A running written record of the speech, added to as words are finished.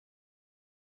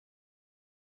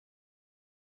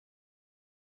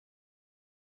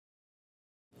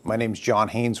My name's John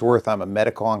Hainsworth. I'm a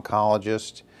medical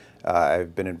oncologist.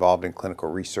 I've been involved in clinical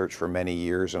research for many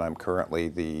years, and I'm currently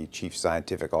the Chief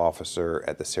Scientific Officer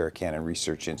at the Sarah Cannon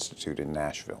Research Institute in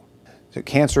Nashville. So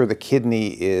cancer of the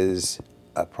kidney is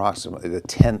approximately the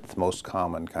 10th most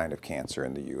common kind of cancer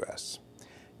in the U.S.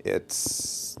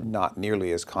 It's not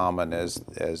nearly as common as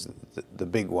the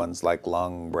big ones like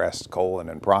lung, breast, colon,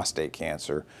 and prostate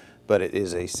cancer, but it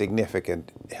is a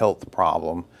significant health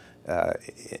problem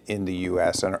in the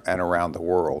U.S. and around the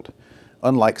world.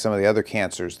 Unlike some of the other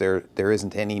cancers, there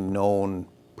isn't any known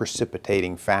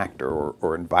precipitating factor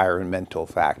or environmental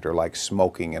factor like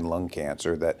smoking and lung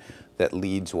cancer that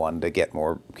leads one to get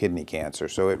more kidney cancer.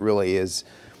 So it really is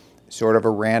sort of a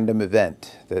random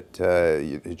event that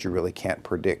you really can't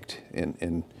predict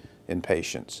in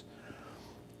patients.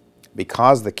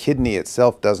 Because the kidney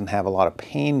itself doesn't have a lot of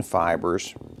pain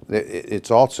fibers,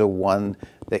 it's also one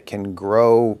that can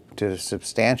grow to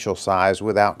substantial size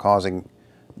without causing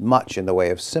much in the way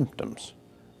of symptoms,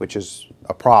 which is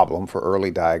a problem for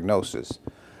early diagnosis.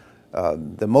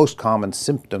 The most common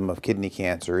symptom of kidney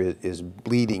cancer is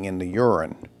bleeding in the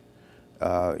urine,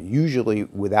 usually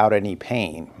without any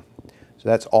pain. So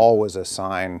that's always a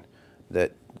sign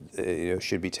that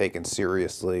should be taken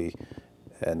seriously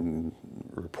and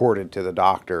reported to the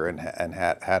doctor and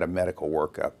had a medical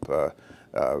workup.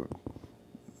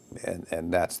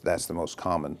 And that's the most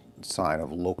common sign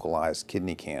of localized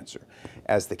kidney cancer.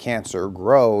 As the cancer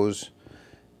grows,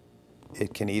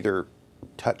 it can either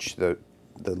touch the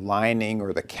lining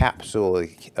or the capsule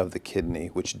of the kidney,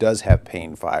 which does have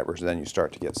pain fibers, then you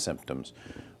start to get symptoms.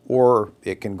 Or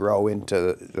it can grow into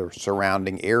the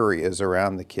surrounding areas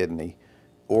around the kidney,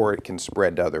 or it can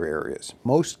spread to other areas.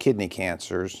 Most kidney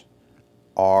cancers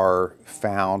are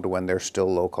found when they're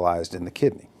still localized in the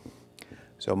kidney.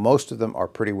 So most of them are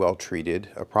pretty well treated.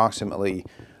 Approximately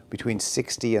between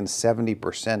 60 and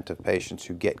 70% of patients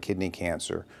who get kidney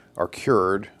cancer are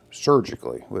cured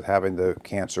surgically with having the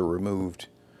cancer removed,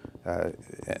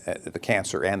 the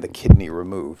cancer and the kidney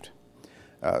removed.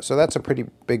 So that's a pretty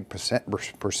big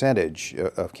percentage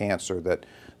of cancer that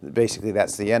basically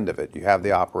that's the end of it. You have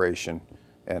the operation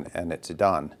and it's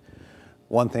done.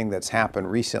 One thing that's happened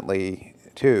recently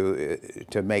too,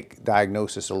 to make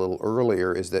diagnosis a little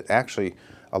earlier, is that actually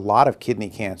a lot of kidney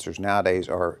cancers nowadays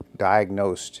are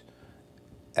diagnosed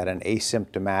at an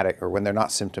asymptomatic, or when they're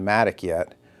not symptomatic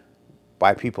yet,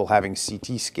 by people having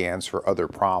CT scans for other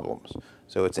problems.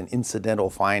 So it's an incidental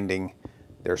finding.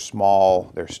 They're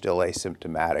small, they're still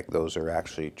asymptomatic. Those are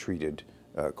actually treated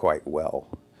quite well.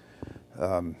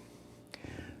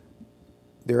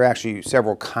 There are actually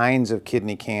several kinds of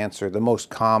kidney cancer. The most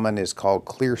common is called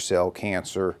clear cell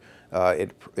cancer.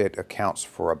 It accounts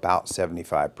for about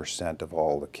 75% of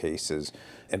all the cases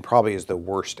and probably is the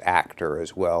worst actor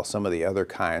as well. Some of the other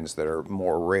kinds that are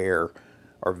more rare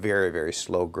are very, very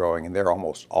slow growing, and they're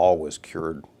almost always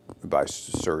cured by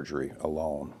surgery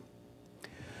alone.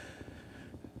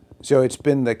 So it's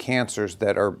been the cancers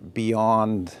that are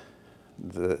beyond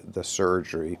the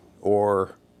surgery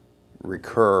or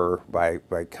recur by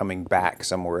coming back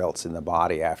somewhere else in the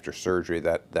body after surgery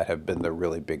that have been the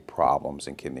really big problems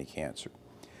in kidney cancer.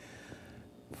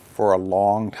 For a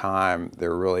long time,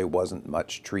 there really wasn't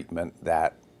much treatment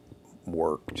that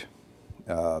worked.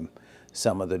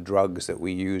 Some of the drugs that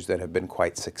we use that have been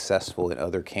quite successful in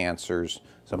other cancers,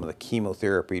 some of the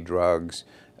chemotherapy drugs,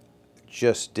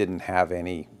 just didn't have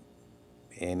any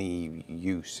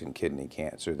use in kidney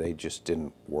cancer. They just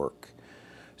didn't work.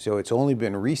 So it's only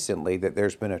been recently that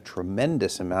there's been a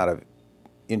tremendous amount of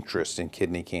interest in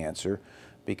kidney cancer,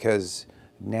 because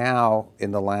now in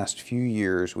the last few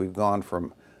years we've gone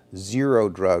from 0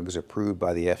 drugs approved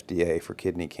by the FDA for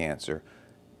kidney cancer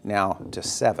now to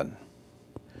 7.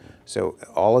 So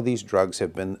all of these drugs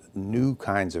have been new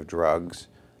kinds of drugs,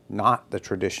 not the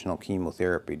traditional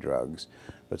chemotherapy drugs,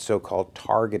 but so-called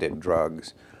targeted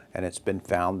drugs. And it's been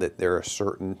found that there are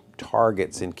certain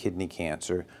targets in kidney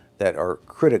cancer that are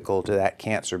critical to that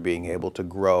cancer being able to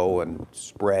grow and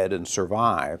spread and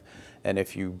survive. And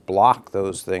if you block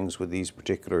those things with these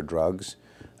particular drugs,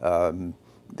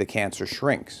 the cancer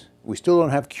shrinks. We still don't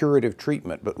have curative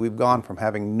treatment, but we've gone from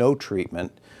having no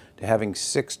treatment to having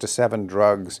 6 to 7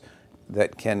 drugs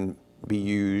that can be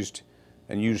used.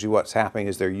 And usually what's happening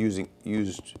is they're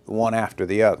used one after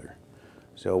the other.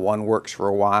 So one works for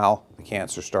a while, the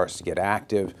cancer starts to get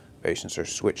active, patients are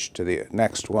switched to the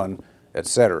next one,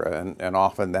 etc. And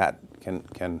often that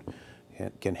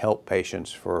can help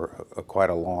patients for quite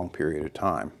a long period of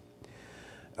time.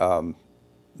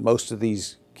 Most of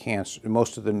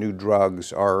the new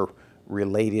drugs are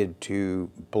related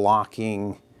to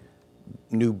blocking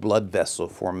new blood vessel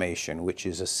formation, which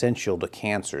is essential to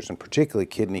cancers, and particularly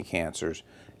kidney cancers,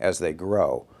 as they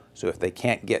grow. So if they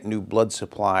can't get new blood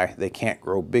supply, they can't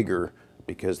grow bigger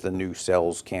because the new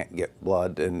cells can't get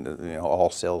blood, and all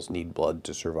cells need blood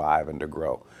to survive and to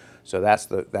grow. So that's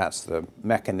the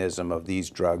mechanism of these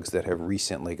drugs that have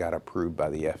recently got approved by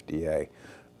the FDA.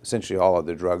 Essentially all of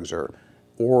the drugs are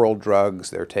oral drugs.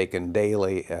 They're taken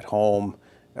daily at home,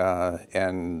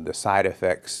 and the side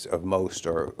effects of most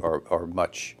are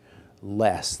much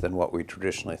less than what we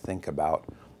traditionally think about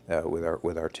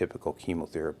with our typical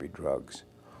chemotherapy drugs.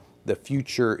 The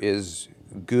future is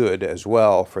good as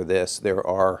well for this. There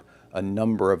are a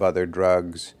number of other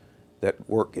drugs that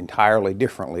work entirely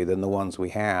differently than the ones we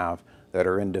have that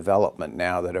are in development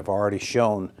now that have already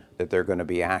shown that they're going to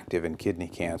be active in kidney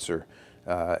cancer,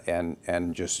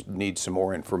 and just need some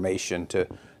more information to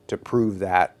prove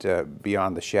that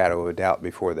beyond the shadow of a doubt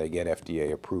before they get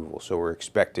FDA approval. So we're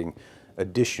expecting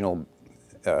additional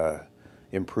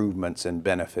improvements and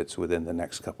benefits within the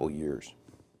next couple years.